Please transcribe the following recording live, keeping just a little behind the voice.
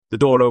The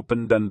door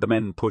opened and the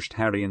men pushed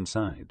Harry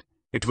inside.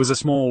 It was a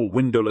small,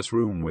 windowless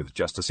room with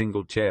just a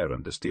single chair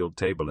and a steel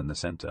table in the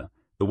center.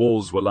 The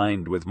walls were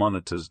lined with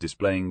monitors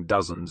displaying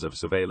dozens of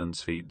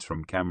surveillance feeds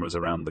from cameras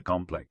around the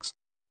complex.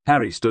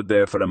 Harry stood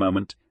there for a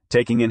moment,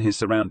 taking in his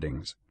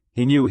surroundings.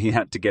 He knew he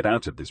had to get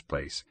out of this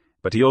place,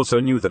 but he also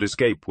knew that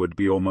escape would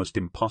be almost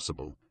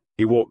impossible.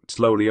 He walked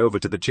slowly over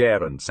to the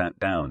chair and sat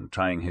down,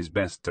 trying his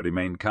best to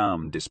remain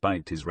calm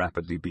despite his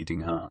rapidly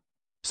beating heart.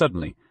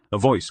 Suddenly, a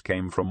voice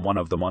came from one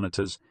of the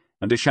monitors,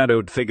 and a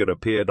shadowed figure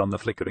appeared on the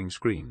flickering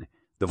screen.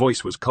 The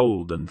voice was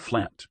cold and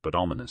flat, but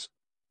ominous.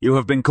 "You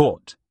have been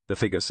caught," the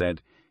figure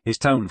said, his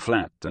tone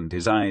flat and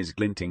his eyes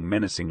glinting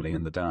menacingly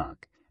in the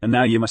dark. "And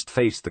now you must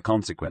face the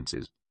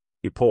consequences."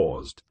 He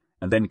paused,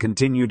 and then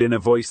continued in a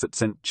voice that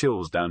sent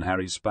chills down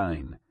Harry's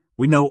spine.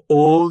 "We know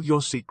all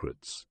your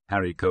secrets,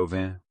 Harry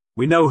Kovir.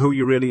 We know who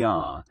you really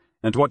are,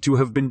 and what you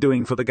have been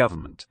doing for the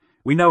government.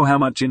 We know how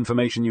much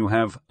information you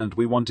have, and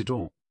we want it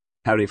all."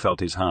 Harry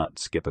felt his heart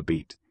skip a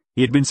beat.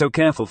 He had been so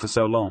careful for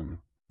so long,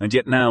 and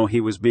yet now he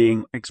was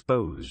being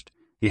exposed.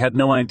 He had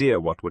no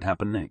idea what would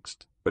happen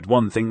next, but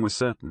one thing was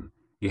certain.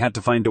 He had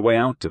to find a way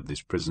out of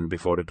this prison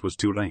before it was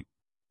too late.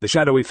 The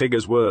shadowy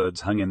figure's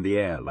words hung in the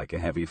air like a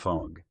heavy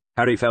fog.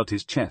 Harry felt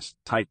his chest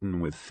tighten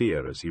with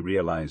fear as he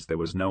realized there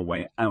was no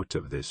way out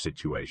of this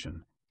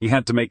situation. He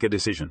had to make a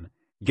decision,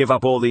 give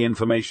up all the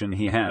information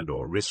he had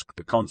or risk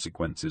the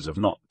consequences of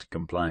not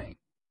complying.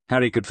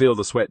 Harry could feel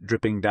the sweat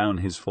dripping down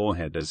his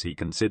forehead as he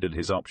considered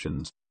his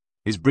options.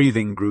 His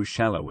breathing grew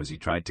shallow as he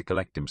tried to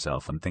collect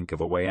himself and think of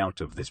a way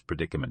out of this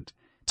predicament.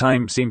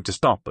 Time seemed to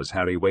stop as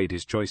Harry weighed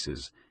his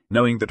choices,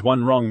 knowing that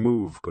one wrong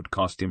move could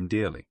cost him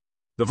dearly.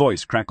 The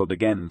voice crackled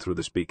again through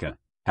the speaker.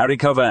 "Harry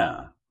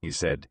Kovir," he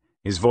said,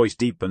 his voice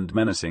deep and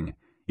menacing,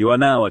 "you are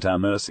now at our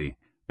mercy,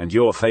 and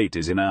your fate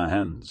is in our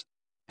hands."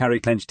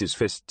 Harry clenched his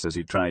fists as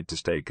he tried to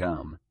stay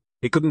calm.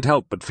 He couldn't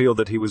help but feel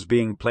that he was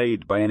being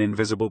played by an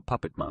invisible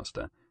puppet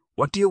master.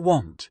 "What do you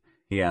want?"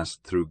 he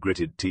asked through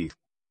gritted teeth.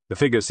 The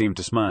figure seemed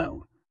to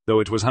smile, though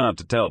it was hard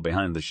to tell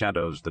behind the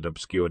shadows that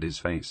obscured his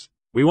face.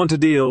 "We want a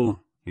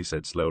deal," he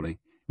said slowly.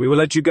 "We will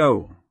let you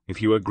go,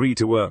 if you agree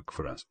to work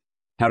for us."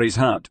 Harry's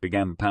heart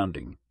began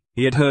pounding.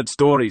 He had heard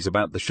stories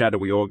about the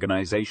shadowy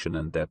organization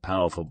and their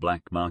powerful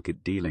black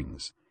market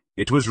dealings.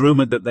 It was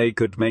rumored that they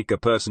could make a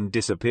person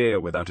disappear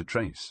without a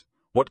trace.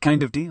 "What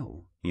kind of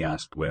deal?" he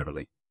asked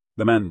warily.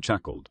 The man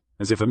chuckled,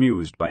 as if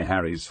amused by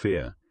Harry's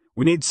fear.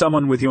 "We need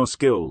someone with your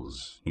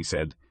skills," he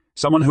said.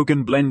 "Someone who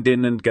can blend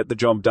in and get the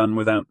job done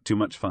without too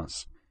much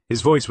fuss."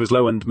 His voice was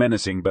low and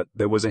menacing, but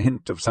there was a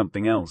hint of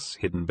something else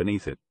hidden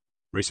beneath it.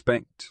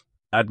 Respect,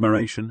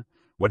 admiration,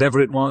 whatever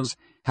it was,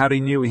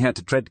 Harry knew he had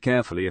to tread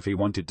carefully if he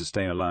wanted to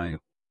stay alive.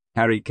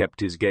 Harry kept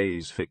his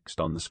gaze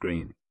fixed on the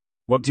screen.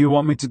 "What do you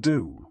want me to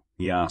do?"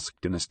 he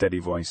asked in a steady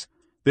voice.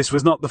 This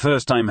was not the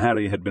first time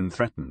Harry had been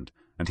threatened,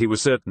 and he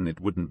was certain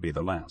it wouldn't be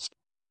the last.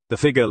 The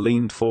figure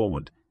leaned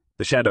forward,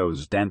 the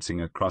shadows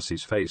dancing across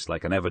his face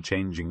like an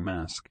ever-changing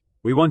mask.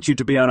 "We want you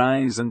to be our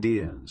eyes and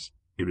ears,"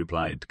 he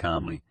replied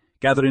calmly.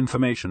 "Gather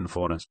information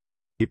for us."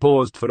 He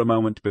paused for a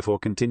moment before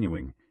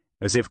continuing,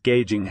 as if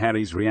gauging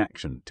Harry's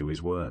reaction to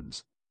his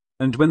words.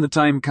 "And when the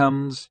time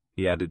comes,"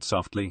 he added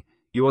softly,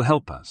 "you will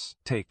help us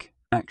take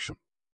action."